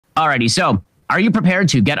Alrighty, so are you prepared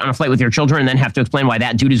to get on a flight with your children and then have to explain why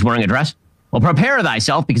that dude is wearing a dress? Well, prepare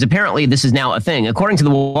thyself, because apparently this is now a thing. According to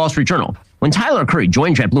the Wall Street Journal, when Tyler Curry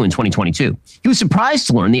joined JetBlue in 2022, he was surprised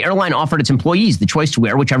to learn the airline offered its employees the choice to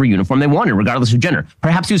wear whichever uniform they wanted, regardless of gender.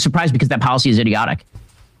 Perhaps he was surprised because that policy is idiotic.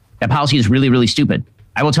 That policy is really, really stupid.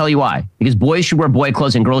 I will tell you why. Because boys should wear boy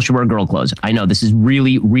clothes and girls should wear girl clothes. I know this is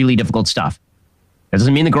really, really difficult stuff. That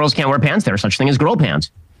doesn't mean the girls can't wear pants. There are such thing as girl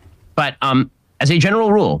pants. But as a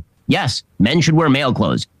general rule, yes, men should wear male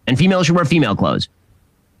clothes and females should wear female clothes.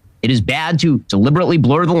 It is bad to deliberately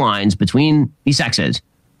blur the lines between the sexes.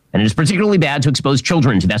 And it is particularly bad to expose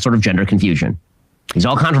children to that sort of gender confusion. It's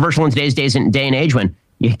all controversial in today's day and age when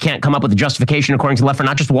you can't come up with a justification according to the left for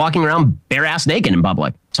not just walking around bare-ass naked in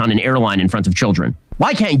public. It's on an airline in front of children.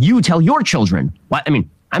 Why can't you tell your children? Why? I mean,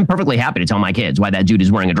 I'm perfectly happy to tell my kids why that dude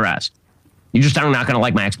is wearing a dress. You just are not going to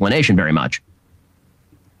like my explanation very much.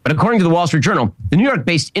 But according to the Wall Street Journal, the New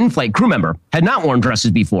York-based in-flight crew member had not worn dresses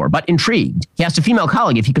before, but intrigued, he asked a female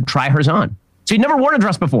colleague if he could try hers on. So he'd never worn a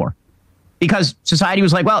dress before because society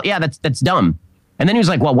was like, well, yeah, that's dumb. And then he was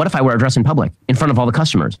like, well, what if I wear a dress in public in front of all the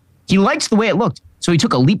customers? He liked the way it looked, so he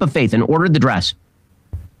took a leap of faith and ordered the dress.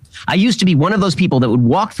 I used to be one of those people that would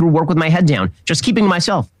walk through work with my head down, just keeping to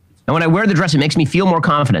myself. And when I wear the dress, it makes me feel more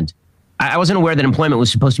confident. I wasn't aware that employment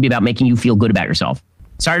was supposed to be about making you feel good about yourself.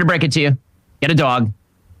 Sorry to break it to you. Get a dog.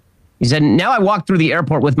 He said, now I walk through the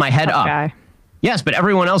airport with my head up. Guy. Yes, but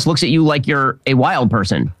everyone else looks at you like you're a wild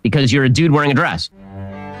person because you're a dude wearing a dress.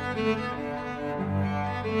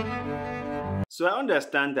 So I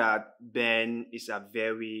understand that Ben is a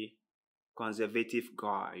very conservative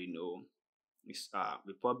guy, you know. He's a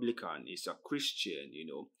Republican, he's a Christian, you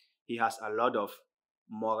know. He has a lot of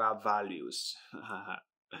moral values.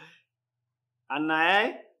 And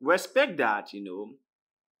I respect that, you know.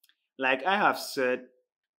 Like I have said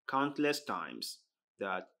countless times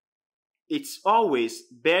that it's always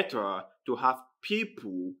better to have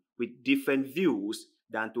people with different views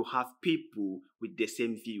than to have people with the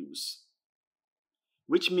same views.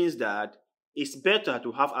 Which means that it's better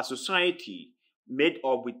to have a society made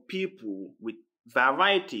up with people with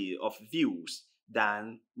variety of views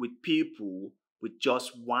than with people with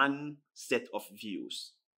just one set of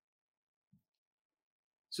views.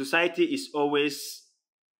 Society is always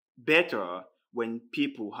better when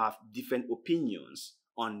people have different opinions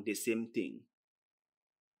on the same thing.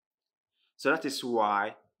 So that is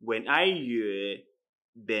why when I hear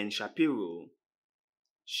Ben Shapiro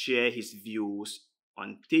share his views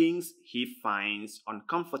on things he finds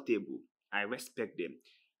uncomfortable, I respect them.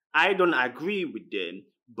 I don't agree with them,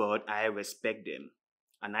 but I respect them.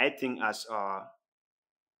 And I think as a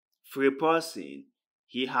free person,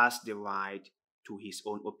 he has the right to his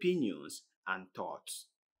own opinions and thoughts.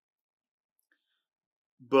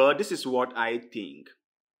 But this is what I think.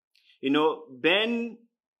 You know, Ben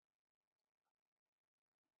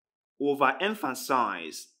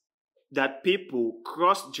overemphasized that people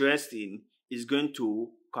cross-dressing is going to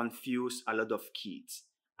confuse a lot of kids.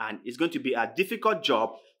 And it's going to be a difficult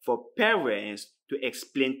job for parents to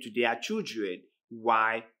explain to their children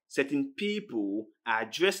why certain people are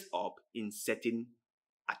dressed up in certain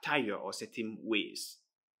attire or certain ways.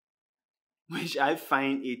 Which I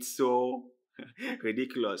find it so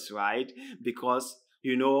ridiculous, right? Because,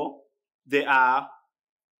 you know, there are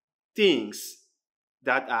things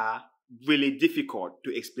that are really difficult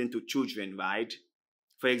to explain to children, right?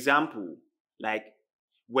 For example, like,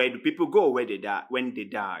 where do people go when they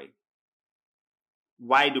die?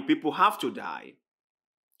 Why do people have to die?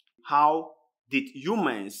 How did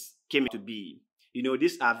humans came to be? You know,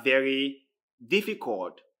 these are very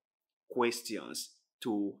difficult questions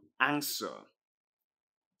to answer.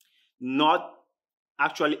 Not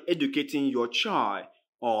actually educating your child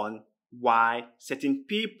on why certain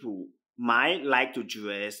people might like to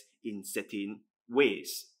dress in certain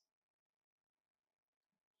ways.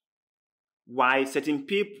 Why certain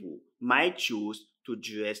people might choose to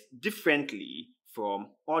dress differently from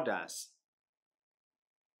others.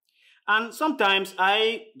 And sometimes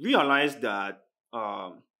I realize that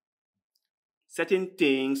certain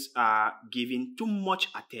things are given too much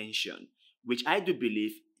attention, which I do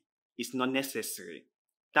believe is not necessary.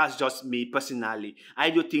 That's just me personally. I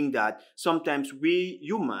do think that sometimes we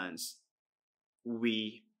humans,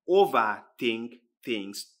 we overthink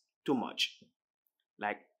things too much.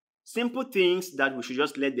 Like simple things that we should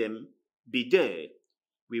just let them be there,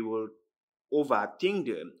 we will overthink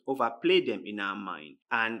them, overplay them in our mind,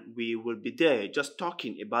 and we will be there just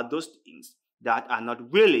talking about those things that are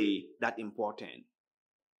not really that important.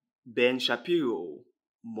 Ben Shapiro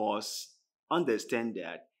must understand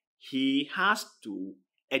that he has to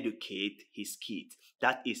educate his kids.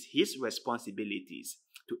 That is his responsibilities,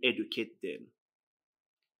 to educate them.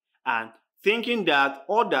 And thinking that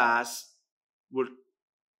others will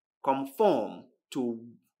conform to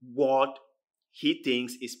what he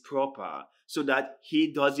thinks is proper, so that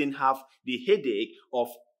he doesn't have the headache of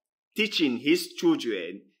teaching his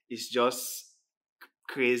children, is just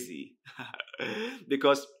crazy.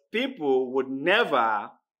 Because people would never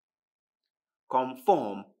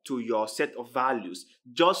conform to your set of values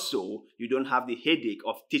just so you don't have the headache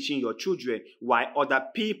of teaching your children why other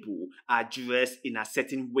people are dressed in a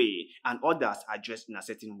certain way and others are dressed in a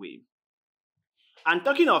certain way. And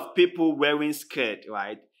talking of people wearing skirt,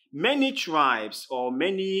 right? Many tribes or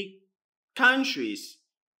many countries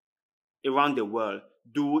around the world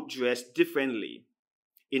do dress differently.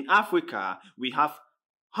 In Africa, we have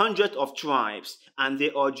hundreds of tribes and they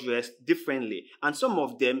all dress differently. And some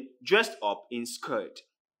of them dressed up in skirt.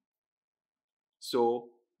 So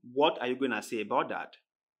what are you going to say about that?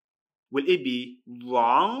 Will it be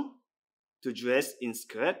wrong to dress in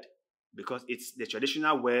skirt because it's the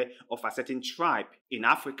traditional wear of a certain tribe in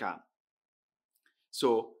Africa?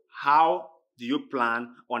 So how do you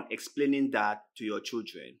plan on explaining that to your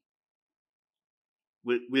children?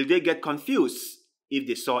 Will they get confused if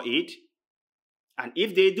they saw it? And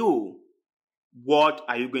if they do, what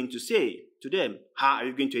are you going to say to them? How are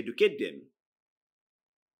you going to educate them?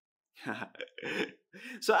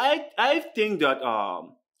 So I think that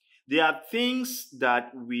there are things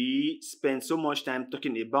that we spend so much time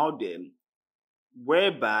talking about them,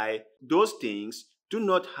 whereby those things do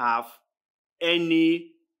not have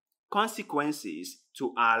any consequences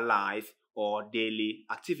to our life or daily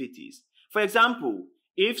activities. For example,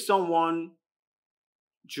 if someone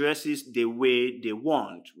dresses the way they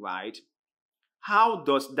want, right? How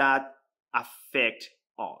does that affect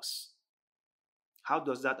us? How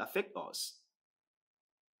does that affect us?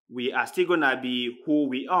 We are still going to be who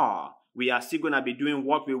we are. We are still going to be doing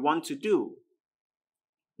what we want to do.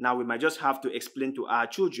 Now, we might just have to explain to our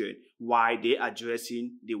children why they are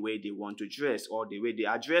dressing the way they want to dress or the way they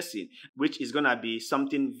are dressing, which is going to be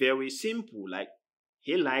something very simple, like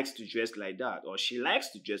he likes to dress like that, or she likes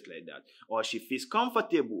to dress like that, or she feels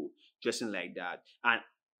comfortable dressing like that. And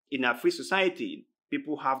in a free society,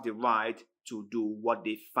 people have the right to do what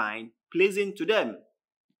they find pleasing to them.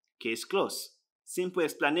 Case closed. Simple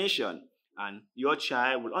explanation. And your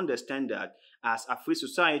child will understand that as a free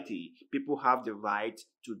society, people have the right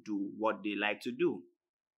to do what they like to do.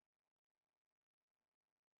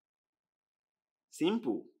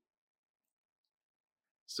 Simple.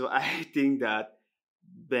 So I think that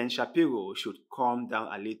Ben Shapiro should calm down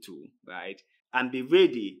a little, right? And be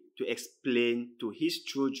ready to explain to his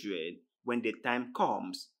children when the time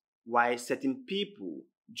comes why certain people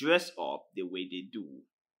dress up the way they do.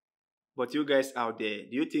 But you guys out there,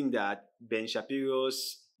 do you think that Ben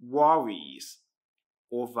Shapiro's worries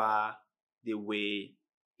over the way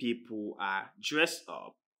people are dressed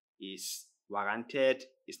up is warranted,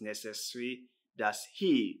 is necessary? Does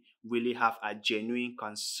he really have a genuine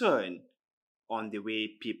concern on the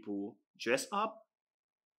way people dress up?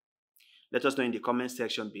 Let us know in the comment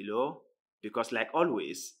section below, because like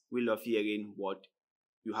always, we love hearing what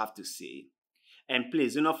you have to say. And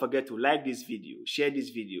please do not forget to like this video, share this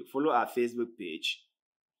video, follow our Facebook page,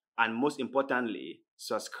 and most importantly,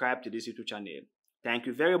 subscribe to this YouTube channel. Thank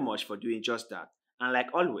you very much for doing just that. And like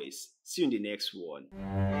always, see you in the next one.